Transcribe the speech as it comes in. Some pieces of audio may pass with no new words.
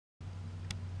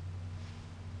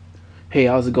Hey,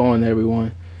 how's it going,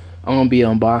 everyone? I'm gonna be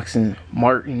unboxing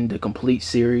Martin the Complete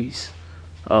series.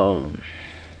 Um,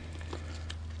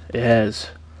 it has,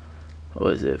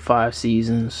 what is it, 5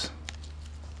 seasons.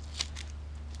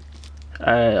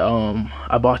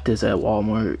 I bought this at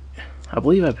Walmart. I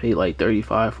believe I paid like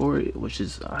 35 for it, which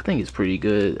is, I think it's pretty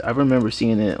good. I remember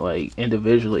seeing it like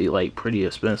individually like pretty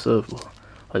expensive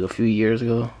like a few years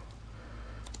ago.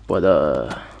 But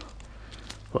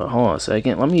hold on a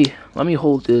second. Let me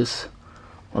hold this.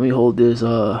 Let me hold this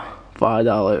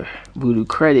 $5 Voodoo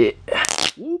credit.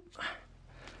 Whoop.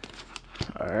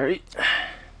 All right.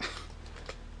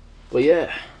 But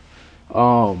yeah,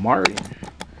 Martin.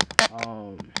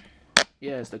 Um,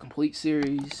 yeah, it's the complete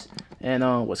series. And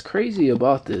what's crazy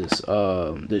about this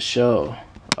show,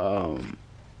 um,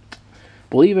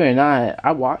 believe it or not,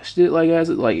 I watched it like as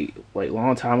like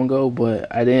long time ago,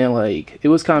 but I didn't like. It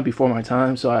was kind of before my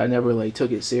time, so I never like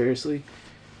took it seriously.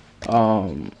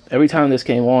 Every time this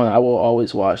came on, I will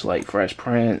always watch like Fresh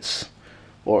Prince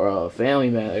or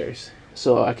Family Matters.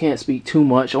 So I can't speak too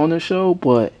much on the show,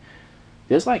 but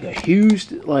there's like a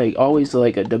huge like always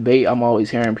like a debate I'm always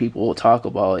hearing people talk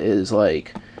about is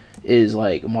like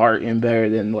Martin better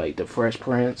than like the Fresh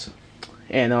Prince.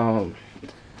 And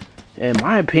in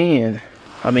my opinion,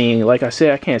 I mean, like I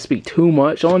said, I can't speak too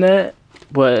much on that,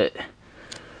 but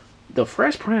the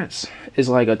Fresh Prince is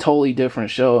like a totally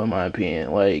different show in my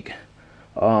opinion. Like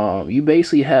you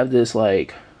basically have this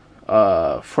like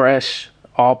fresh,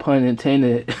 all pun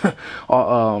intended,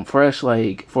 fresh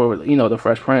like for the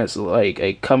Fresh Prince, like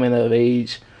a coming of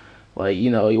age, like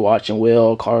you're watching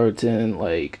Will Carlton,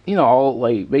 like all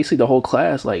like basically the whole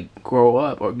class like grow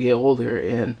up or get older,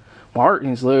 and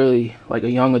Martin's literally like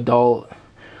a young adult.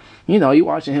 You're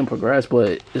watching him progress,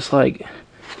 but it's like,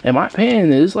 in my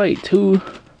opinion, it's like too.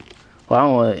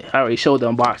 Well, I already showed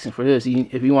the unboxing for this.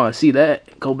 If you want to see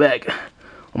that, go back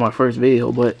on my first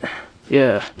video. But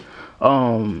yeah,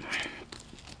 in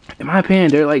my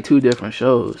opinion, they're like two different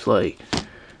shows. Like,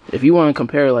 if you want to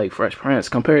compare like Fresh Prince,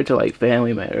 compare it to like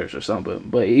Family Matters or something.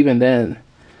 But even then,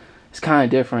 it's kind of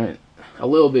different, a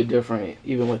little bit different,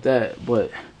 even with that. But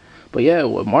yeah,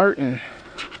 with Martin,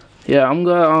 yeah, I'm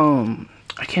gonna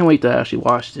I can't wait to actually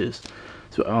watch this.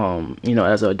 So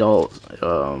as an adult,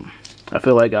 I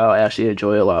feel like I'll actually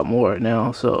enjoy it a lot more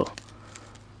now. So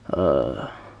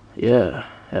yeah,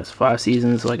 that's 5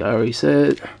 seasons, like I already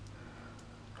said.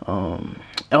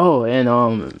 Oh,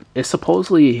 and it's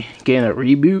supposedly getting a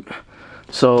reboot.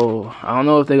 So I don't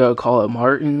know if they gotta call it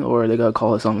Martin or they gotta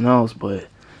call it something else. But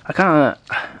I kind of,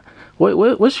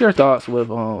 what's your thoughts with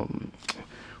them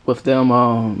with them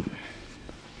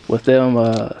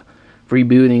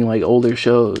rebooting like older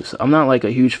shows? I'm not like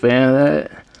a huge fan of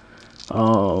that.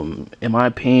 In my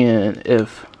opinion,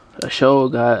 if a show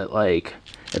got like,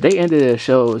 if they ended a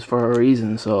show, it's for a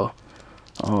reason. So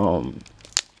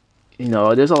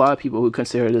there's a lot of people who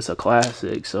consider this a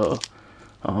classic. So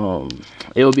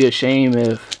it would be a shame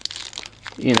if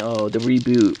the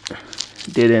reboot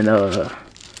didn't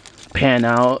pan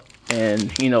out, and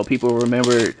people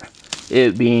remembered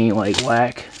it being like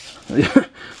whack.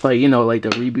 Like the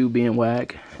reboot being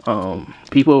whack.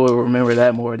 People will remember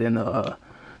that more than the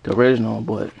original.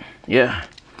 But yeah,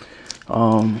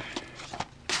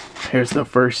 here's the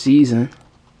first season.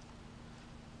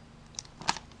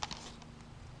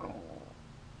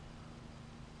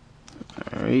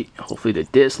 Alright, hopefully the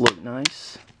disc look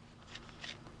nice.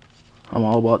 I'm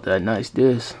all about that nice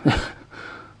disc.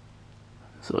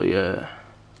 So yeah,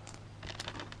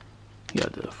 you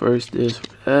got the first disc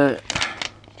for that.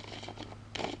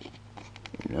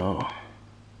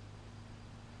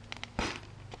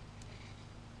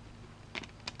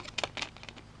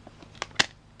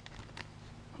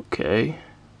 Okay.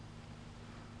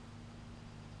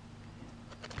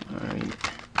 Alright.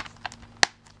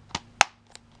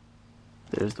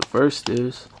 There's the first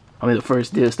disc. I mean the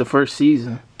first disc, the first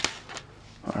season.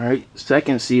 Alright,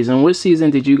 second season. Which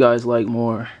season did you guys like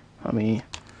more? I mean,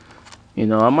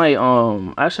 I might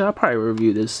actually I'll probably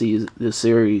review this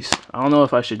series. I don't know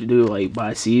if I should do like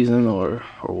by season or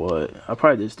what. I'll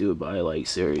probably just do it by like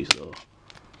series though.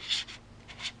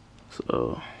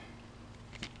 So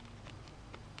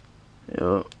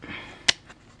yep.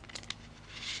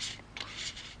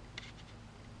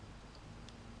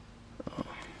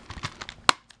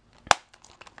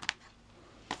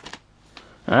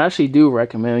 I actually do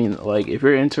recommend, like, if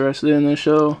you're interested in this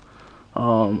show,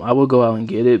 I will go out and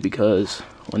get it, because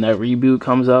when that reboot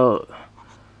comes out,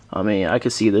 I mean, I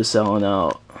could see this selling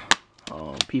out.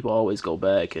 People always go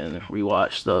back and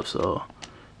rewatch stuff, so,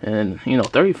 and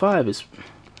 35 is,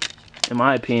 in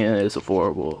my opinion, is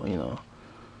affordable.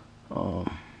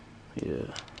 Yeah.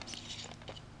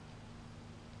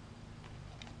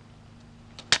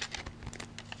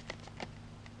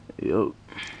 Yup.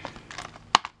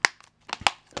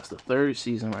 That's the 3rd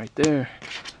season right there.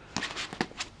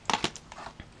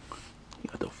 You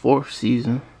got the 4th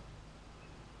season.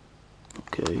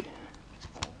 Okay.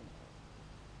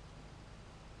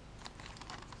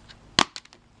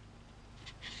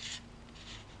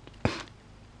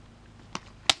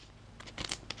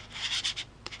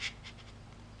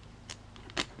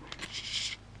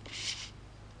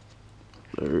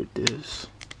 Third this.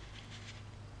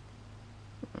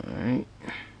 Alright.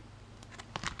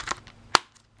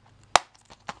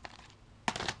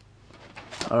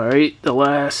 Alright, the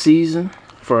last season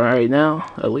for right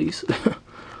now, at least.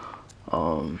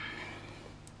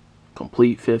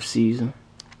 Complete 5th season.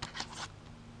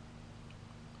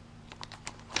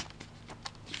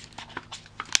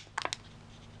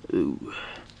 Ooh.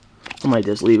 I might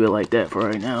just leave it like that for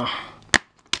right now.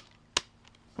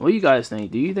 What do you guys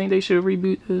think? Do you think they should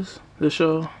reboot this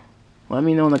show? Let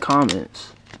me know in the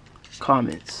comments.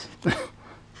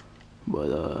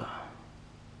 But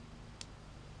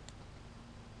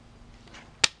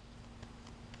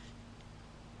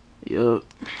yup.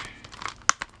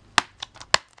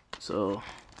 So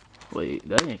wait,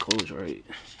 that didn't close right.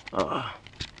 Hold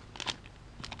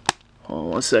on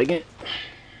 1 second.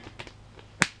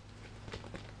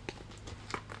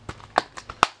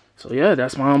 So yeah,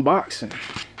 that's my unboxing.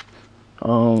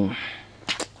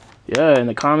 Yeah, in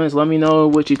the comments, let me know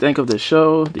what you think of the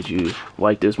show. Did you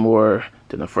like this more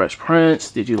than the Fresh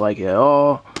Prince? Did you like it at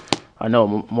all? I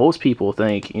know most people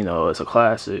think, you know, it's a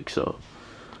classic. So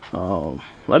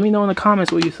let me know in the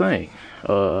comments what you think.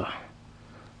 So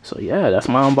yeah, that's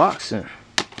my unboxing.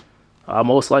 I'll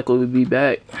most likely be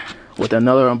back with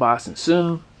another unboxing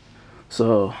soon.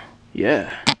 So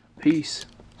yeah, peace.